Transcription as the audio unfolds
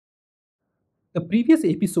The previous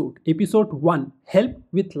episode, episode 1, helped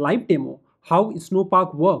with live demo how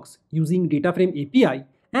Snowpark works using Dataframe API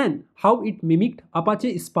and how it mimicked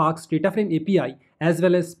Apache Spark's Dataframe API as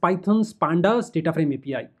well as Python's Pandas Dataframe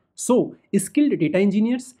API. So, skilled data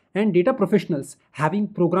engineers and data professionals having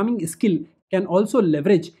programming skill can also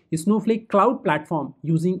leverage Snowflake Cloud Platform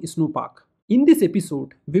using Snowpark. In this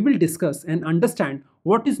episode, we will discuss and understand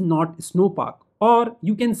what is NOT Snowpark, or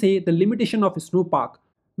you can say the limitation of Snowpark.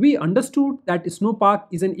 We understood that Snowpark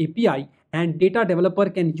is an API and data developer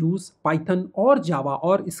can use Python or Java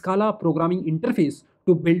or Scala programming interface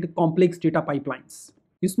to build complex data pipelines.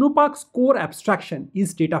 Snowpark's core abstraction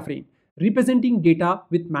is Dataframe, representing data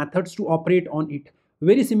with methods to operate on it,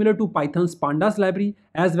 very similar to Python's Pandas library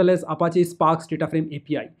as well as Apache Spark's Dataframe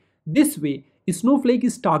API. This way, Snowflake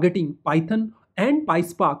is targeting Python and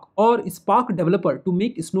PySpark or Spark developer to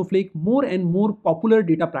make Snowflake more and more popular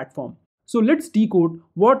data platform. So let's decode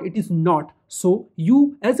what it is not, so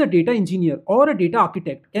you as a data engineer or a data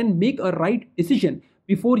architect can make a right decision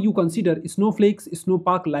before you consider Snowflake's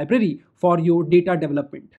Snowpark library for your data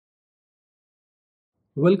development.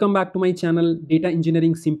 Welcome back to my channel Data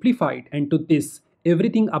Engineering Simplified, and to this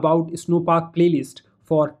everything about Snowpark playlist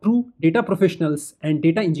for true data professionals and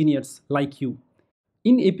data engineers like you.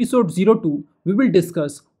 In episode 02, we will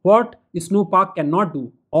discuss what Snowpark cannot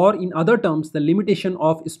do, or in other terms, the limitation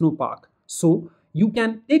of Snowpark. So you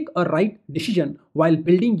can take a right decision while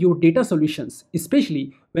building your data solutions,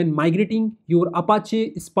 especially when migrating your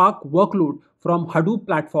Apache Spark workload from Hadoop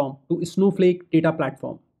platform to Snowflake data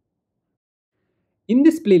platform. In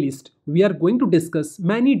this playlist, we are going to discuss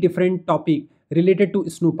many different topics related to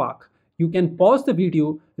Snowpark. You can pause the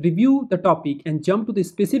video, review the topic and jump to the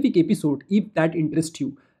specific episode if that interests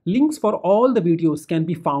you. Links for all the videos can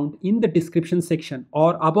be found in the description section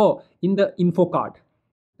or above in the info card.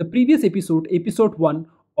 The previous episode, episode 1,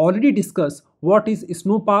 already discussed what is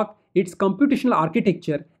Snowpark, its computational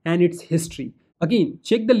architecture and its history. Again,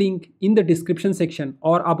 check the link in the description section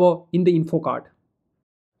or above in the info card.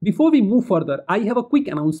 Before we move further, I have a quick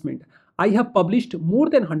announcement. I have published more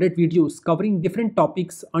than 100 videos covering different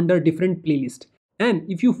topics under different playlists. And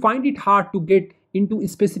if you find it hard to get into a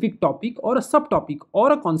specific topic or a subtopic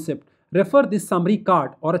or a concept, refer this summary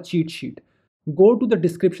card or a cheat sheet. Go to the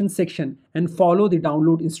description section and follow the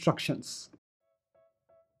download instructions.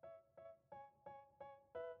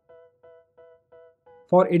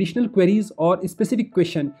 For additional queries or a specific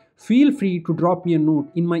question, feel free to drop me a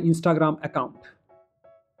note in my Instagram account.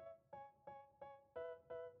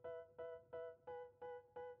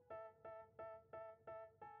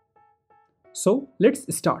 So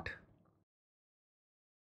let's start.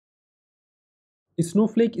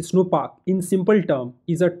 Snowflake Snowpark in simple term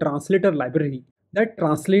is a translator library that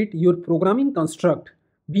translates your programming construct,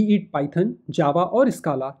 be it Python, Java or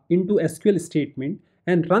Scala, into SQL statement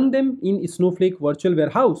and run them in Snowflake virtual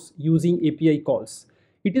warehouse using API calls.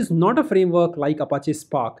 It is not a framework like Apache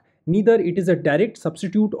Spark, neither it is a direct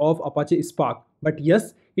substitute of Apache Spark, but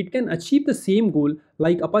yes, it can achieve the same goal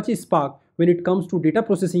like Apache Spark when it comes to data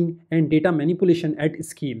processing and data manipulation at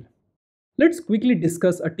scale. Let's quickly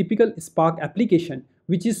discuss a typical Spark application,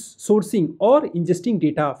 which is sourcing or ingesting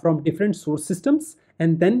data from different source systems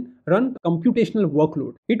and then run computational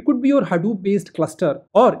workload. It could be your Hadoop based cluster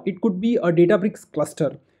or it could be a Databricks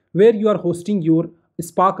cluster where you are hosting your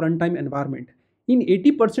Spark runtime environment. In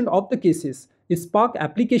 80% of the cases, Spark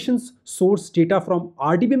applications source data from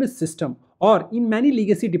RDBMS system, or in many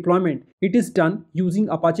legacy deployment, it is done using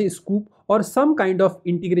Apache Scoop or some kind of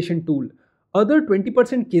integration tool. Other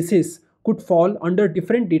 20% cases could fall under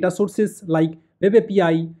different data sources like Web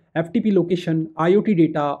API, FTP location, IoT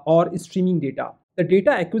data, or streaming data. The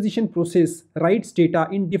data acquisition process writes data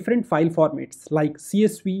in different file formats like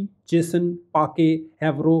CSV, JSON, Parquet,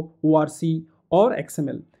 Avro, ORC, or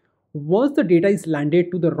XML. Once the data is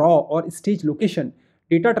landed to the raw or stage location,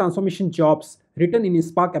 data transformation jobs written in a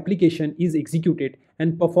Spark application is executed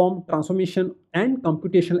and perform transformation and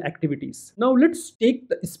computational activities. Now let's take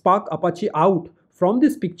the Spark Apache out from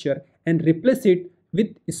this picture and replace it with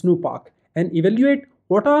Snowpark and evaluate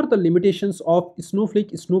what are the limitations of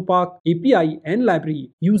Snowflake Snowpark API and library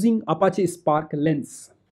using Apache Spark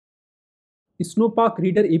lens. Snowpark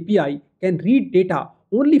Reader API can read data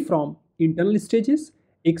only from internal stages,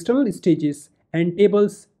 external stages, and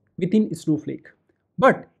tables within Snowflake.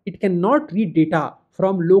 But it cannot read data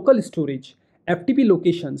from local storage, FTP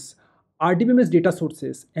locations, RDBMS data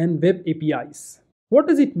sources, and web APIs. What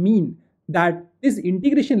does it mean that this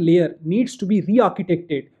integration layer needs to be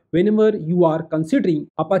re-architected whenever you are considering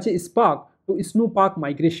Apache Spark to Snowpark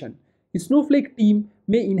migration? Snowflake team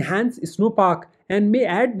may enhance Snowpark and may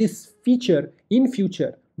add this feature in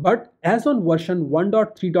future, But as on version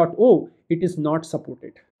 1.3.0, it is not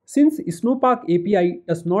supported. Since Snowpark API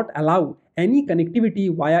does not allow any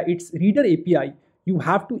connectivity via its reader API, you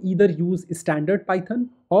have to either use standard Python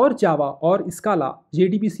or Java or Scala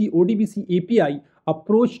JDBC ODBC API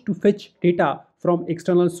approach to fetch data from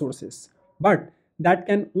external sources. But that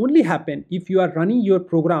can only happen if you are running your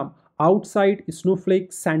program outside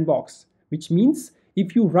Snowflake Sandbox, which means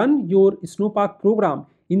if you run your Snowpark program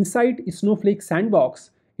inside Snowflake Sandbox,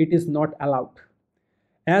 it is not allowed.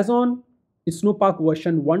 As on Snowpark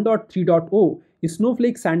version 1.3.0,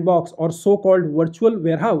 Snowflake Sandbox or so-called virtual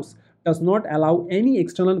warehouse does not allow any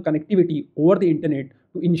external connectivity over the internet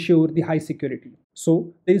to ensure the high security.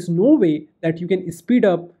 So there is no way that you can speed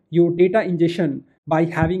up your data ingestion by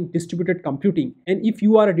having distributed computing. And if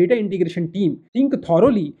you are a data integration team, think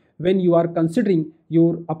thoroughly when you are considering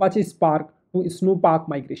your Apache Spark to Snowpark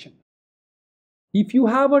migration. If you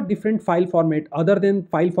have a different file format other than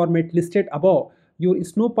file format listed above, your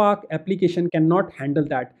Snowpark application cannot handle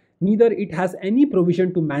that. Neither it has any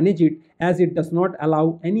provision to manage it, as it does not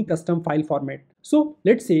allow any custom file format. So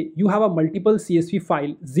let's say you have a multiple CSV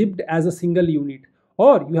file zipped as a single unit,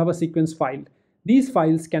 or you have a sequence file. These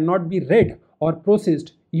files cannot be read or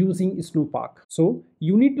processed using Snowpark. So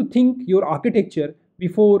you need to think your architecture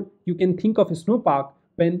before you can think of Snowpark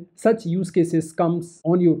when such use cases comes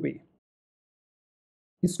on your way.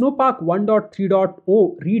 Snowpark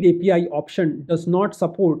 1.3.0 read API option does not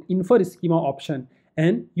support infer schema option,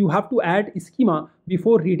 and you have to add schema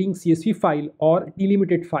before reading CSV file or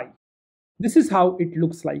delimited file. This is how it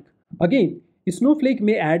looks like. Again, Snowflake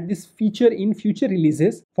may add this feature in future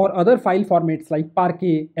releases for other file formats like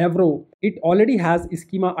Parquet, Avro. It already has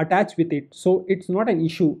schema attached with it, so it's not an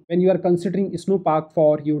issue when you are considering Snowpark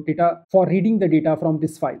for your data, for reading the data from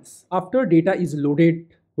these files. After data is loaded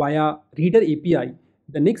via reader API,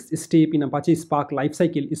 the next step in Apache Spark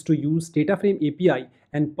lifecycle is to use Dataframe API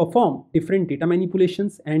and perform different data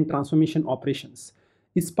manipulations and transformation operations.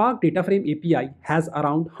 Spark Dataframe API has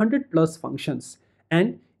around 100 plus functions,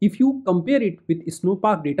 and if you compare it with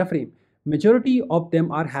Snowpark Dataframe, majority of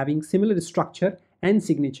them are having similar structure and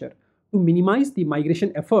signature to minimize the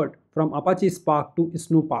migration effort from Apache Spark to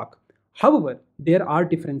Snowpark. However, there are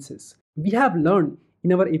differences. We have learned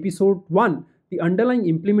in our episode 1 the underlying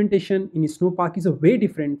implementation in Snowpark is way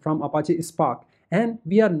different from Apache Spark, and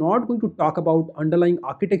we are not going to talk about underlying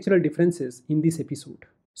architectural differences in this episode.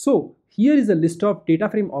 So here is a list of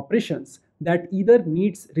Dataframe operations that either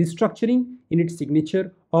needs restructuring in its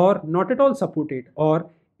signature or not at all supported, or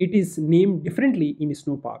it is named differently in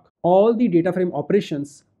Snowpark. All the Dataframe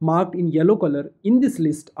operations marked in yellow color in this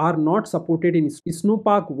list are not supported in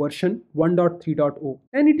Snowpark version 1.3.0,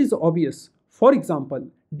 and it is obvious. For example,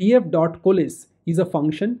 df.coalesce is a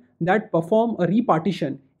function that performs a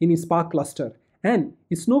repartition in a Spark cluster, and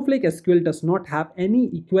Snowflake SQL does not have any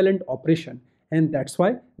equivalent operation, and that's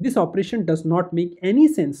why this operation does not make any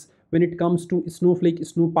sense when it comes to Snowflake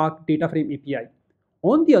Snowpark Dataframe API.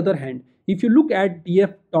 On the other hand, if you look at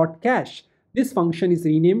df.cache, this function is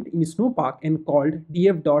renamed in Snowpark and called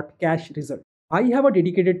df.cacheResult. I have a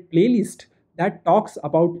dedicated playlist that talks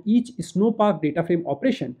about each Snowpark Dataframe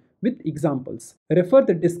operation with examples. Refer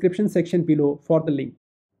the description section below for the link.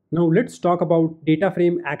 Now let's talk about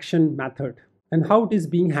Dataframe action method and how it is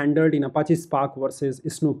being handled in Apache Spark versus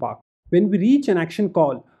Snowpark. When we reach an action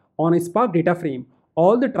call on a Spark Dataframe,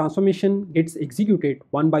 all the transformation gets executed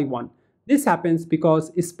one by one. This happens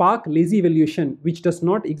because Spark lazy evaluation, which does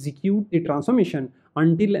not execute the transformation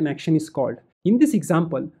until an action is called. In this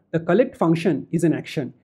example, the collect function is an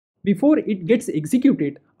action. Before it gets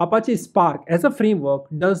executed, Apache Spark as a framework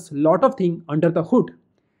does a lot of things under the hood.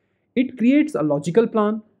 It creates a logical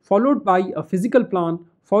plan, followed by a physical plan,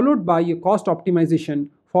 followed by a cost optimization,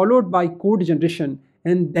 followed by code generation,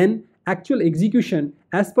 and then actual execution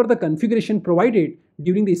as per the configuration provided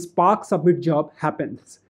during the Spark submit job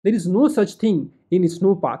happens. There is no such thing in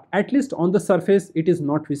Snowpark, at least on the surface it is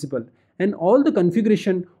not visible, and all the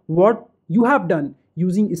configuration what you have done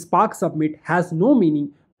using Spark submit has no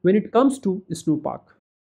meaning when it comes to Snowpark.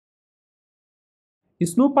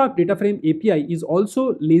 Snowpark Dataframe API is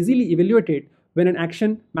also lazily evaluated when an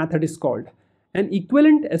action method is called. An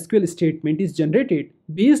equivalent SQL statement is generated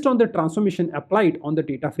based on the transformation applied on the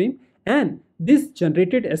data frame, and this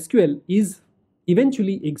generated SQL is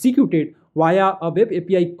eventually executed via a web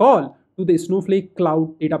API call to the Snowflake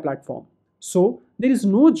Cloud Data Platform. So there is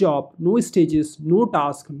no job, no stages, no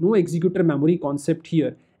task, no executor memory concept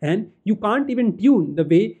here, and you can't even tune the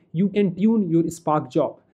way you can tune your Spark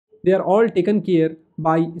job. They are all taken care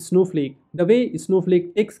by Snowflake, the way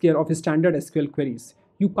Snowflake takes care of standard SQL queries.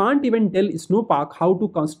 You can't even tell Snowpark how to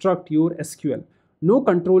construct your SQL. no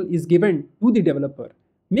control is given to the developer.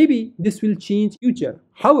 Maybe this will change future.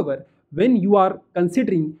 However, when you are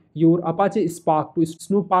considering your Apache Spark to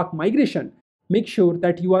Snowpark migration, make sure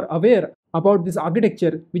that you are aware about this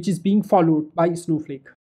architecture which is being followed by Snowflake.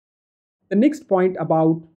 The next point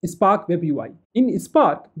about Spark WebUI. In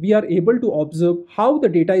Spark, we are able to observe how the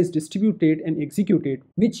data is distributed and executed,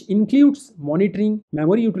 which includes monitoring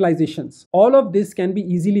memory utilizations. All of this can be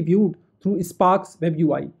easily viewed through Spark's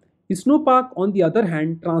WebUI. Snowpark, on the other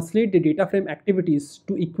hand, translates the Dataframe activities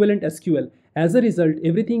to equivalent SQL. As a result,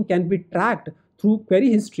 everything can be tracked through query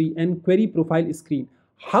history and query profile screen.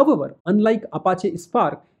 However, unlike Apache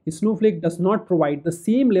Spark, Snowflake does not provide the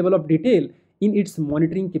same level of detail in its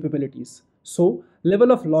monitoring capabilities. So,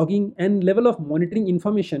 level of logging and level of monitoring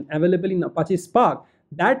information available in Apache Spark,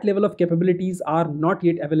 that level of capabilities are not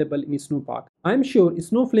yet available in Snowpark. I am sure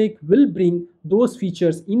Snowflake will bring those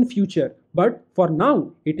features in future, but for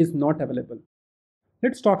now it is not available.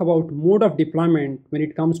 Let's talk about mode of deployment when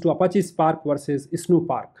it comes to Apache Spark versus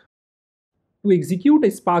Snowpark. To execute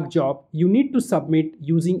a Spark job, you need to submit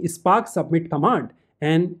using Spark submit command,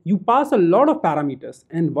 and you pass a lot of parameters,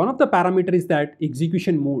 and one of the parameters is that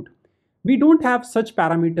execution mode. We don't have such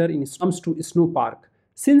parameter in comes to Snowpark.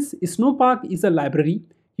 Since Snowpark is a library,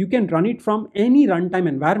 you can run it from any runtime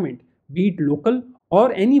environment, be it local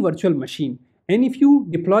or any virtual machine. And if you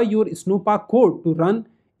deploy your Snowpark code to run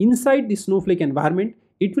inside the Snowflake environment,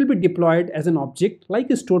 it will be deployed as an object like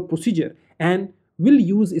a stored procedure and will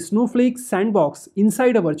use Snowflake sandbox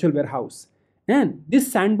inside a virtual warehouse. And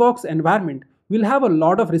this sandbox environment will have a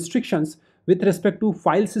lot of restrictions with respect to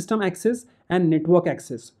file system access and network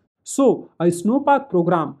access. So, a Snowpark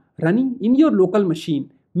program running in your local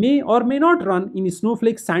machine may or may not run in a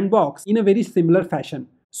Snowflake sandbox in a very similar fashion.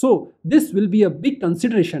 So, this will be a big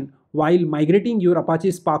consideration while migrating your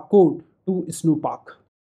Apache Spark code to Snowpark.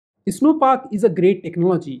 Snowpark is a great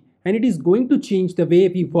technology and it is going to change the way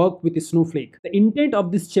we work with Snowflake. The intent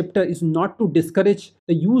of this chapter is not to discourage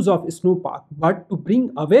the use of Snowpark, but to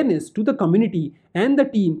bring awareness to the community and the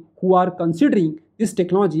team who are considering this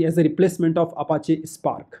technology as a replacement of Apache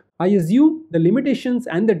Spark. I assume the limitations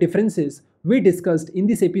and the differences we discussed in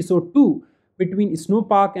this episode 2 between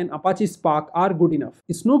Snowpark and Apache Spark are good enough.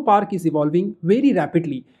 Snowpark is evolving very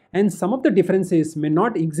rapidly and some of the differences may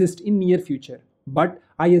not exist in near future. But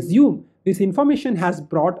I assume this information has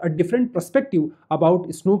brought a different perspective about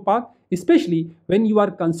Snowpark, especially when you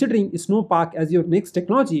are considering Snowpark as your next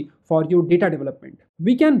technology for your data development.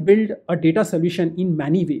 We can build a data solution in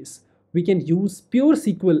many ways. We can use pure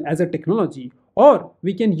SQL as a technology, or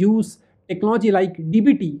we can use technology like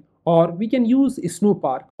dbt, or we can use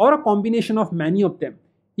Snowpark, or a combination of many of them.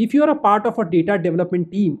 If you are a part of a data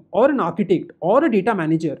development team or an architect or a data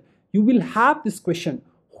manager, you will have this question: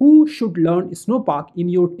 who should learn Snowpark in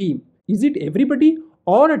your team? Is it everybody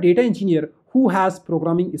or a data engineer who has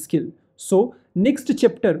programming skill? So next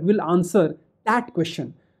chapter will answer that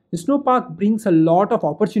question. Snowpark brings a lot of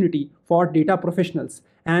opportunity for data professionals,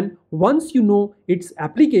 and once you know its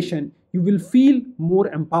application, you will feel more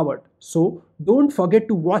empowered. So don't forget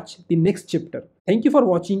to watch the next chapter. Thank you for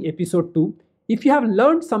watching episode 2. If you have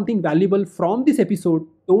learned something valuable from this episode,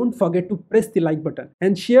 don't forget to press the like button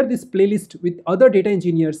and share this playlist with other data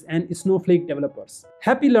engineers and Snowflake developers.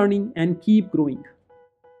 Happy learning and keep growing.